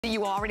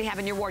you already have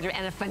in your wardrobe,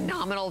 and a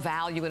phenomenal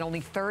value at only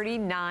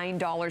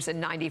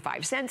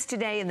 $39.95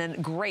 today, and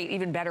then great,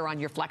 even better on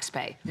your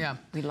FlexPay. Yeah.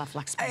 We love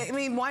FlexPay. I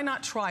mean, why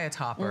not try a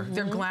topper?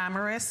 They're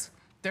glamorous,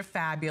 they're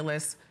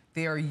fabulous,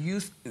 they are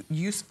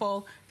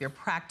useful, they're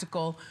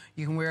practical.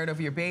 You can wear it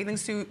over your bathing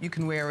suit, you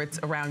can wear it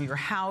around your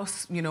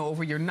house, you know,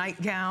 over your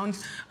nightgown.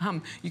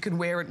 You can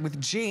wear it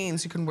with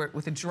jeans, you can wear it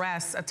with a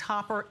dress. A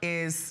topper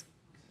is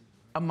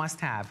a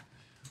must-have.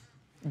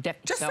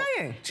 Just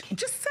saying.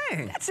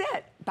 That's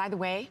it. By the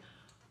way,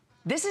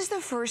 this is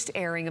the first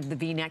airing of the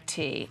V-neck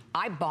tee.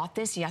 I bought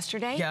this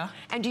yesterday. Yeah.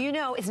 And do you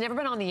know, it's never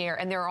been on the air,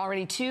 and there are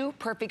already 2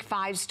 perfect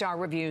 5-star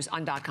reviews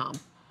on .com.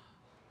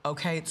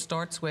 Okay, it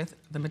starts with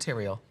the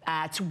material.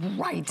 That's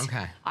right.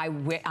 Okay.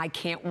 I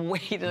can't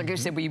wait. Like I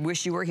said, we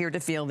wish you were here to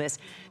feel this.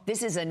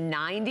 This is a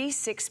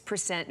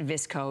 96%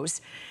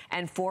 viscose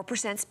and 4%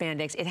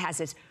 spandex. It has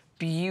this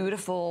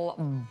beautiful,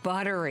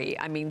 buttery,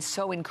 I mean,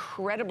 so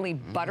incredibly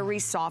buttery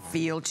soft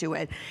feel to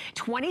it.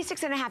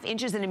 26.5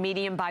 inches in a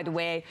medium, by the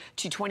way,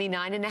 to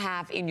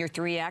 29.5 in your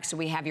 3X. So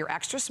we have your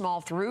extra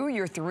small through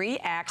your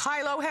 3X.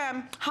 High-low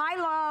hem.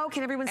 High-low,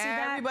 can everyone see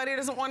that? Everybody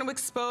doesn't want to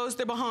expose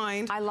their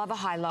behind. I love a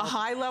high-low. A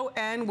high-low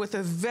end with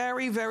a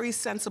very, very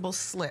sensible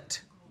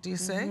slit. Do you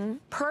see?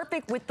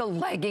 Perfect with the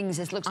leggings.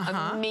 This looks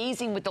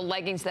amazing with the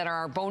leggings that are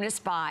our bonus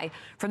buy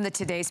from the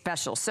Today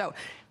Special. So,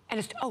 and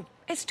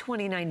it's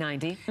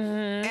 $29.90.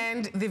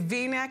 And the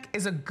V-neck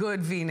is a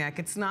good V-neck.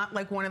 It's not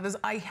like one of those,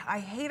 I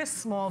hate a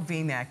small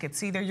V-neck.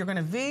 It's either you're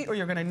gonna V or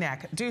you're gonna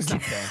neck. Do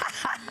something.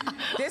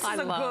 This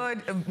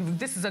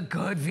is a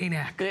good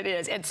V-neck. It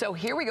is. And so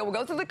here we go. We'll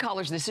go through the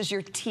colors. This is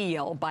your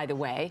teal, by the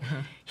way.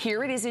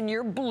 Here it is in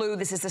your blue.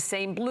 This is the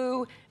same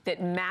blue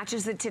that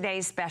matches the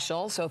Today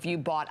Special. So if you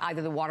bought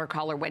either the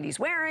watercolor Wendy's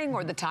wearing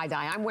or the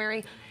tie-dye I'm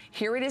wearing,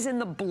 here it is in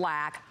the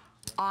black.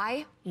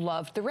 I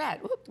love the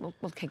red. We'll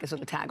take this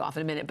little tag off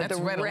in a minute. But that's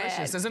the red,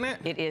 delicious, isn't it?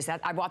 It is.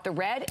 I bought the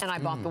red and I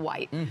bought the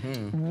white.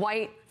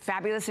 White,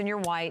 fabulous in your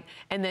white.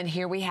 And then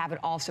here we have it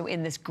also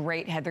in this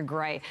great heather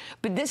gray.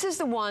 But this is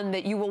the one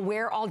that you will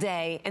wear all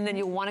day and then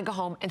you'll want to go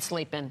home and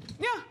sleep in.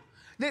 Yeah.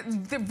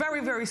 They're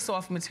very, very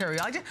soft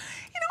material. I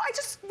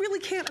just really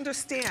can't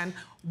understand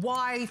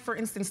why, for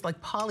instance, like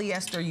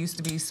polyester used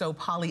to be so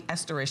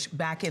polyesterish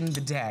back in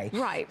the day.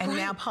 Right. And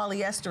now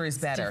polyester is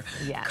better.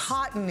 Yes.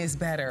 Cotton is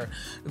better.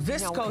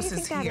 Viscose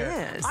is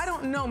here. I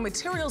don't know.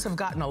 Materials have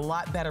gotten a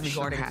lot better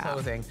regarding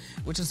clothing,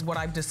 which is what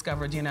I've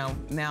discovered, you know,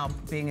 now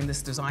being in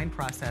this design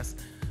process.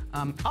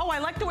 Oh, I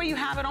like the way you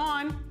have it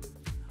on.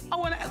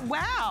 Oh, and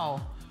wow.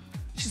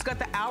 She's got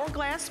the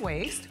hourglass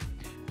waist.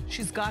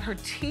 She's got her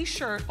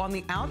t-shirt on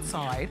the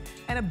outside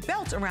and a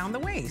belt around the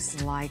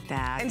waist. Like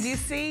that. And do you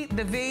see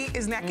the V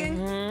is necking?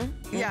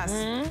 Yes,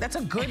 that's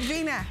a good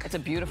V-neck. It's a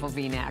beautiful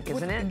V-neck,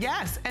 isn't it?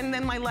 Yes, and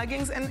then my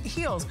leggings and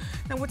heels.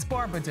 Now what's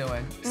Barbara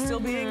doing? Still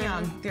being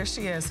young. There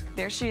she is.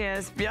 There she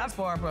is. Yes,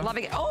 Barbara.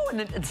 Loving it. Oh, and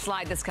the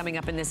slide that's coming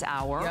up in this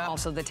hour. Yep.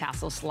 Also the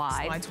tassel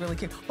slide. Slide's really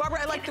cute.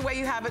 Barbara, I like the way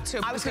you have it too.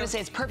 I was going to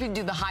say it's perfect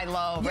to do the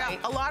high-low, right?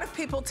 Yeah, a lot of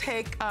people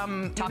take,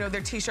 you know,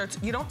 their t-shirts.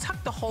 You don't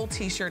tuck the whole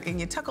t-shirt in.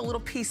 You tuck a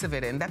little piece of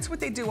it in. That's what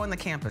they do on the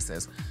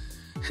campuses.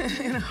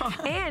 You know?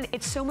 And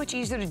it's so much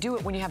easier to do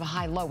it when you have a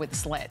high-low with a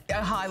slit.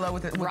 A high-low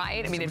with it.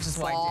 Right? I mean, it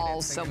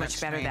falls so much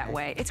better that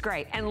way. It's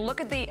great. And look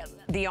at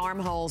the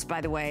armholes,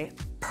 by the way.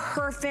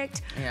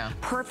 Perfect. Yeah.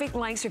 Perfect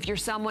length. So if you're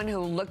someone who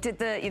looked at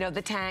the, you know,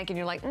 the tank and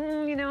you're like,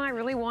 you know, I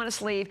really want a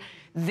sleeve,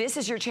 this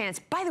is your chance.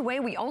 By the way,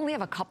 we only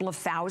have a couple of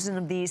thousand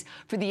of these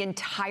for the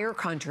entire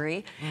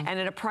country, and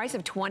at a price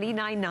of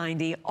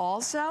 $29.90.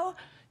 Also,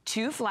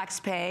 2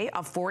 FlexPay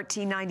of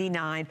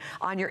 $14.99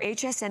 on your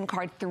HSN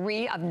card,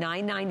 3 of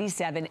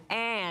 $9.97,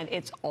 and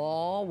it's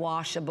all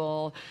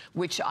washable,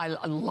 which I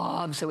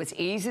love, so it's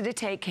easy to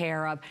take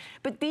care of.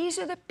 But these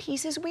are the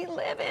pieces we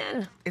live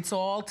in. It's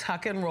all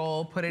tuck and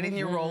roll, put it in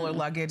your roller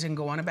luggage and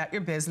go on about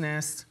your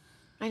business.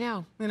 I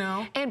know. You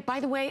know? And by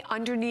the way,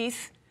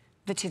 underneath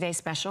the Today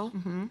Special,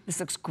 this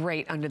looks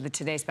great under the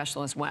Today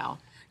Special as well.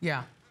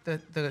 Yeah.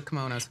 The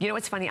kimonos. You know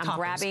what's funny? I'm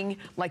grabbing,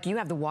 like you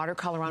have the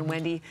watercolor on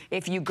Wendy.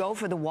 If you go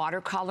for the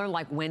watercolor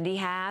like Wendy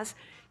has,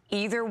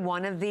 either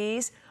one of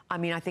these, I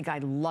mean, I think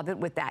I'd love it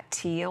with that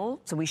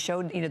teal. So we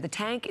showed, you know, the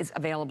tank is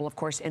available, of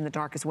course, in the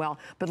dark as well.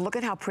 But look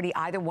at how pretty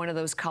either one of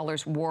those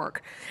colors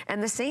work.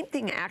 And the same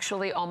thing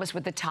actually almost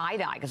with the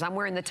tie-dye, because I'm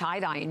wearing the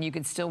tie-dye and you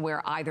can still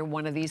wear either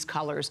one of these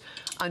colors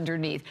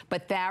underneath.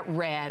 But that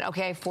red,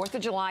 okay, 4th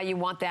of July, you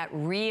want that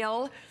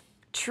real,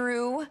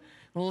 true,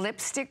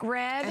 lipstick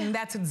red. And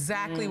that's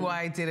exactly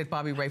why I did it,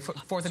 Bobby Ray,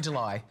 4th of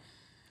July.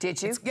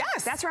 Did you?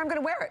 Yes. That's where I'm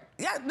going to wear it.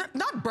 Yeah,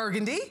 not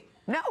burgundy.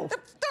 No.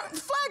 The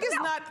flag is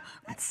not...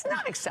 That's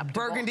not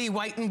acceptable. Burgundy,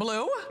 white, and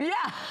blue. Yeah.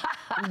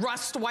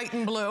 Rust, white,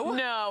 and blue.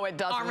 No, it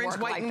doesn't Orange,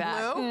 work white, like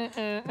that. and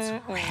blue. It's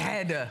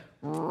red.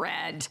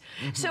 Red.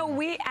 So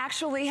we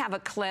actually have a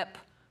clip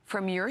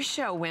from your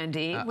show,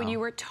 Wendy, when you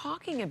were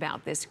talking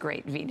about this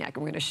great V-neck.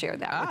 We're going to share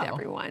that with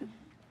everyone.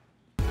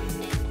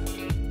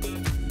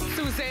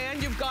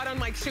 Suzanne, you've got on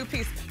my shoe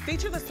piece.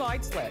 Feature the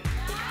side slit.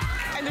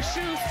 And the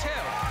shoes, too.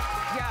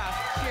 Yeah,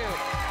 cute.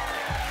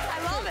 I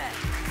love it.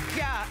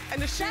 Yeah.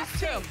 And the shoes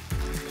too.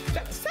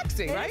 That's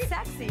sexy, right? It's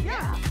sexy,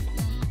 yeah. I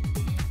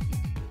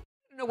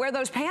don't know where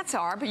those pants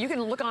are, but you can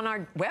look on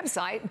our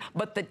website.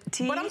 But the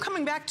tee. But I'm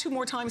coming back 2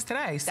 more times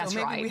today, so that's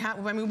maybe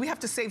right. we have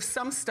to save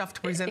some stuff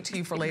to present to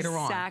you for later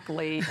on.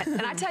 Exactly.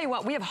 And I tell you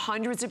what, we have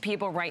hundreds of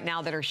people right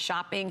now that are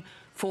shopping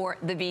for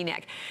the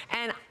V-neck.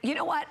 And you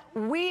know what?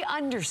 We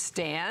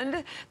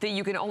understand that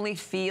you can only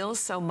feel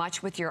so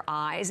much with your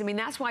eyes. I mean,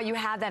 that's why you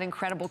have that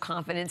incredible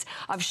confidence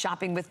of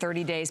shopping with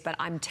 30 days. But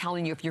I'm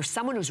telling you, if you're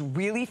someone who's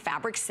really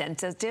fabric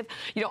sensitive,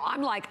 you know,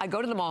 I'm like, I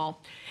go to the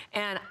mall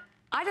and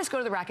I just go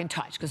to the rack and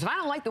touch, because if I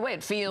don't like the way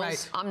it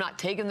feels, I'm not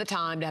taking the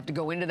time to have to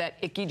go into that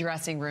icky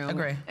dressing room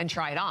and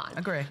try it on.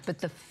 Agree. But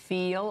the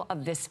feel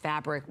of this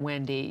fabric,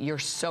 Wendy, you're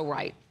so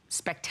right.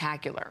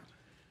 Spectacular.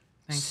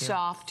 Thank you.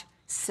 Soft,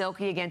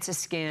 silky against the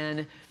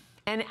skin.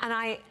 And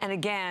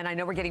again, I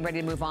know we're getting ready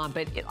to move on,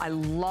 but I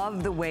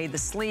love the way the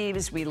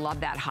sleeves, we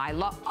love that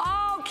high-low.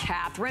 Oh,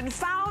 Catherine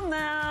found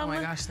them. Oh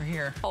my gosh, they're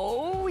here.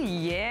 Oh,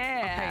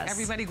 yes. Okay,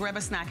 everybody grab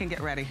a snack and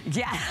get ready.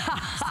 Yeah.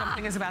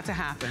 Something is about to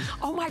happen.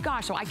 Oh my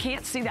gosh, so I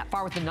can't see that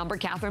far with the number,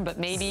 Catherine, but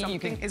maybe you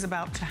can. Something is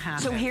about to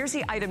happen. So here's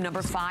the item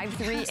number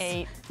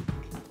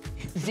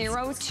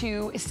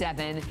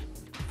 538027.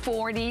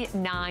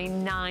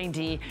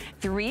 $49.90,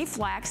 3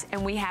 flex,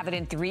 and we have it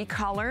in 3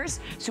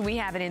 colors. So we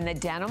have it in the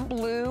denim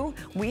blue,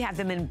 we have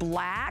them in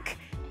black,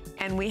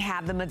 and we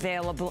have them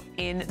available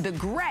in the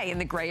gray.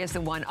 And the gray is the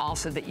one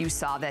also that you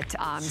saw that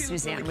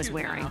Suzanne was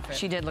wearing.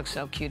 She did look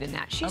so cute in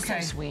that. She's so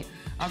sweet.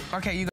 Okay, you